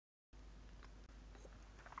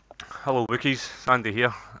Hello Wookies, Sandy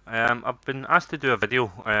here. I've been asked to do a video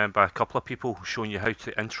by a couple of people showing you how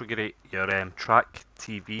to integrate your Track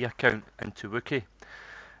TV account into Wookie.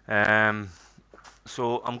 Um,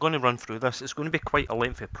 so I'm going to run through this. It's going to be quite a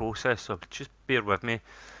lengthy process, so just bear with me.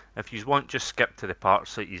 If you want, just skip to the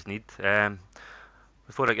parts that you need.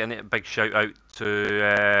 Before I get into it, a big shout out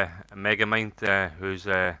to Megamind, who's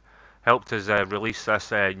helped us release this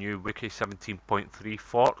new Wookie 17.3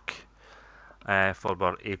 fork. For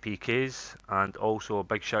our APKs, and also a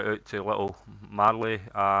big shout out to little Marley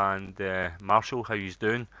and Marshall, how you's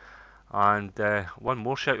doing, and one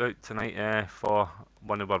more shout out tonight for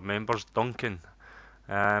one of our members, Duncan.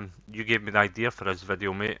 You gave me the idea for this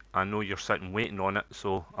video, mate. I know you're sitting waiting on it,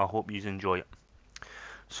 so I hope you enjoy it.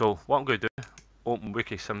 So what I'm going to do, open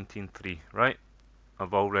Wookie 17.3, right?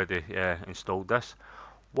 I've already installed this.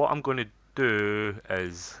 What I'm going to do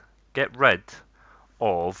is get rid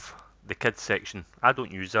of the kids section. I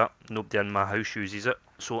don't use that, nobody in my house uses it,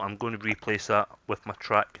 so I'm going to replace that with my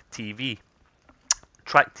Track TV.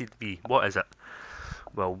 Track TV, what is it?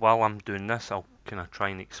 Well, while I'm doing this, I'll kind of try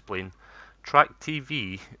and explain. Track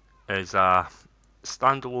TV is a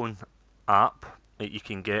standalone app that you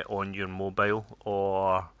can get on your mobile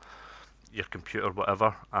or your computer,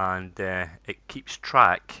 whatever, and it keeps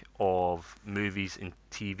track of movies and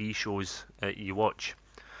TV shows that you watch.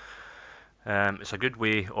 It's a good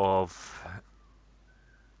way of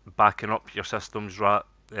backing up your systems,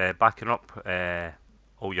 backing up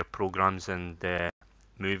all your programs and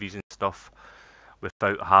movies and stuff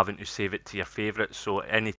without having to save it to your favourites. So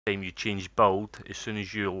anytime you change build, as soon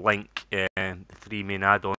as you link the three main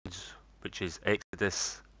add-ons, which is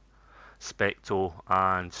Exodus, Specto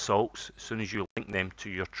and Salts, as soon as you link them to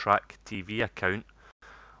your Track TV account,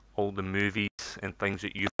 all the movies and things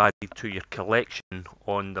that you've added to your collection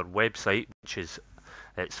on their website, which is,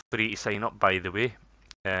 it's free to sign up, by the way.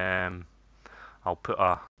 I'll put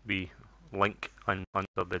a wee link under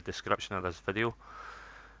the description of this video.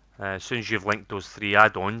 As soon as you've linked those three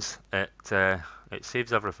add-ons, it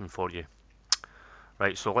saves everything for you.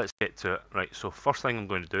 Right, so let's get to it. Right, so first thing I'm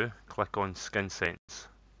going to do, click on Skin Sense.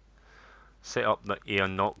 Set up the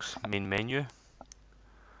Aeon Nox main menu,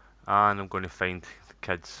 and I'm going to find the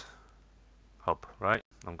Kids Hub. Right,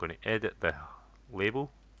 I'm going to edit the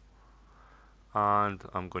label, and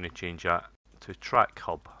I'm going to change that to Track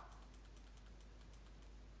Hub.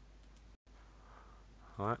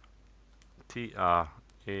 Right, TRAKT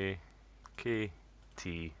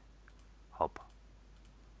Hub,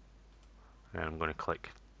 and I'm going to click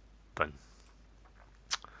Done.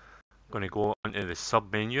 I'm going to go into the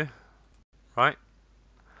sub menu. Right,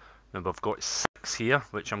 now we've got 6 here,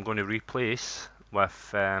 which I'm going to replace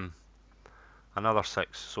with another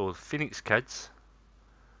 6. So Phoenix Kids,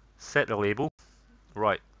 set the label.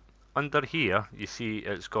 Right, under here you see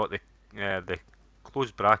it's got the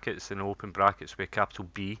closed brackets and open brackets with capital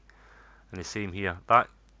B, and the same here. That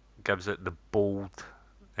gives it the bold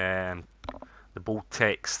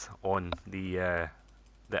text on the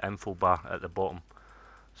info bar at the bottom.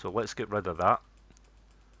 So let's get rid of that,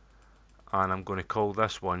 and I'm going to call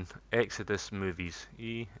this one Exodus Movies.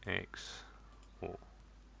 EXO.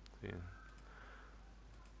 Yeah.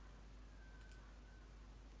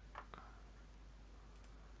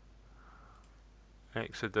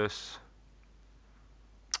 Exodus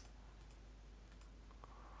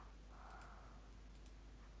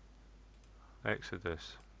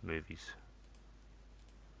Movies.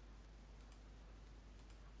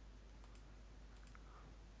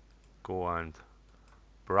 Go and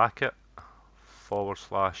bracket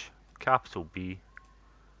 / capital B,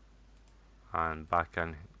 and back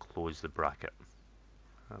in, close the bracket.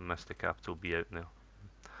 I missed the capital B out there.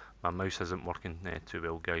 My mouse isn't working too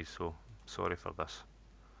well, guys, so sorry for this.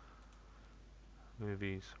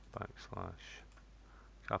 Movies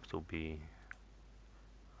 / capital B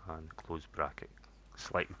and close bracket.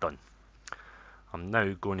 Select Done. I'm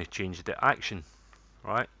now going to change the action.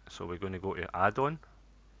 Right, so we're going to go to Add-on,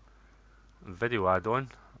 Video Add-on.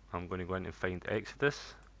 I'm going to go in and find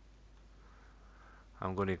Exodus.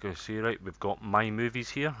 I'm going to go see, right, we've got My Movies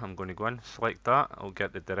here. I'm going to go in, select that. I'll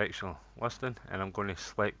get the directional listing, and I'm going to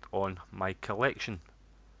select on My Collection.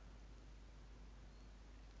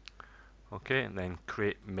 Okay, and then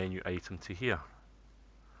create menu item to here.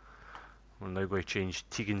 We're now going to change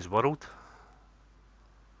Tegan's World.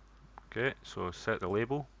 Okay, so set the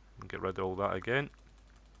label and get rid of all that again.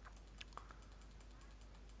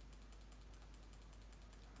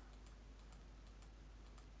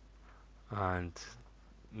 And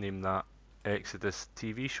name that Exodus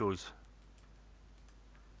TV shows.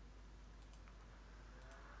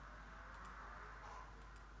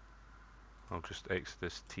 I'll just exit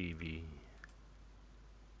this TV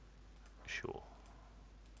show.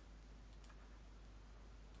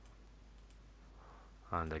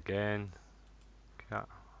 And again,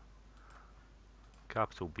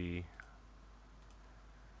 capital B,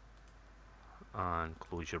 and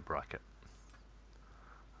close your bracket.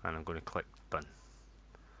 And I'm going to click done.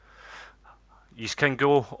 You can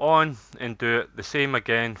go on and do it the same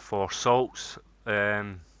again for Salts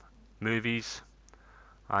movies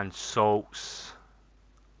and Salts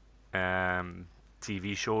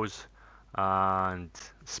TV shows and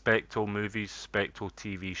Spectral movies, Spectral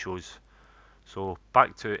TV shows. So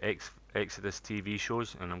back to Exodus TV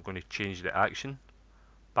shows, and I'm going to change the action.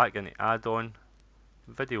 Back into add-on,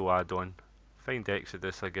 video add-on, find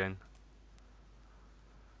Exodus again.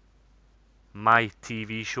 My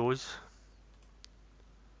TV shows,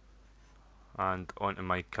 and onto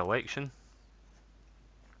my collection.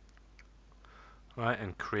 Right,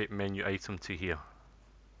 and create menu item to here.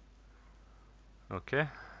 Okay.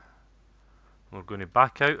 We're going to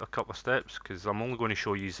back out a couple of steps because I'm only going to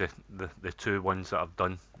show you the two ones that I've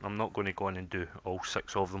done. I'm not going to go in and do all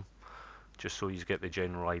 6 of them, just so you get the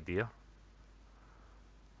general idea.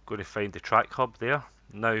 Going to find the track hub there.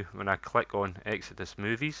 Now when I click on Exodus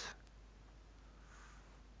movies,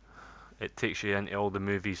 it takes you into all the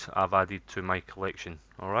movies I've added to my collection.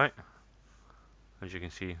 Alright, as you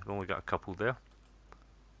can see, I've only got a couple there.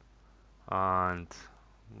 And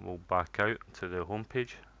we'll back out to the home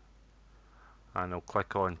page, and I'll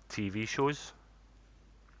click on TV shows,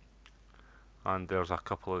 and there's a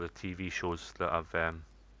couple of the TV shows that I've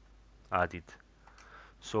added.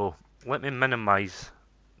 So let me minimize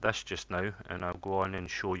this just now, and I'll go on and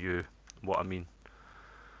show you what I mean.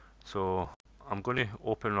 So I'm going to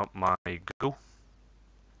open up my Google,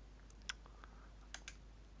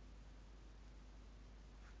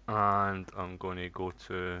 and I'm going to go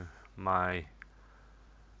to my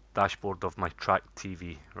dashboard of my Track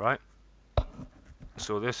TV, right?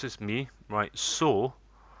 So this is me, right? So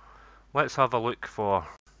let's have a look for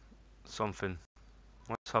something.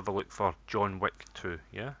 Let's have a look for John Wick 2,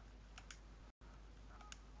 yeah?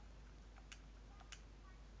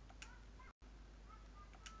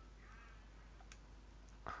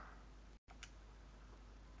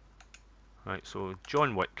 Right, so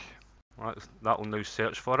John Wick. That will now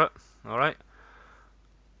search for it, alright?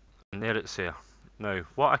 And there it's there. Now,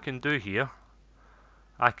 what I can do here,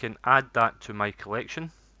 I can add that to my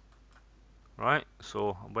collection. Right,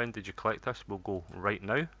 so when did you collect this? We'll go right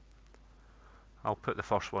now. I'll put the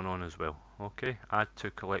first one on as well. Okay, add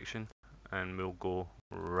to collection, and we'll go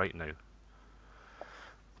right now.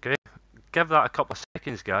 Okay, give that a couple of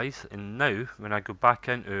seconds, guys, and now when I go back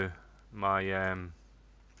into my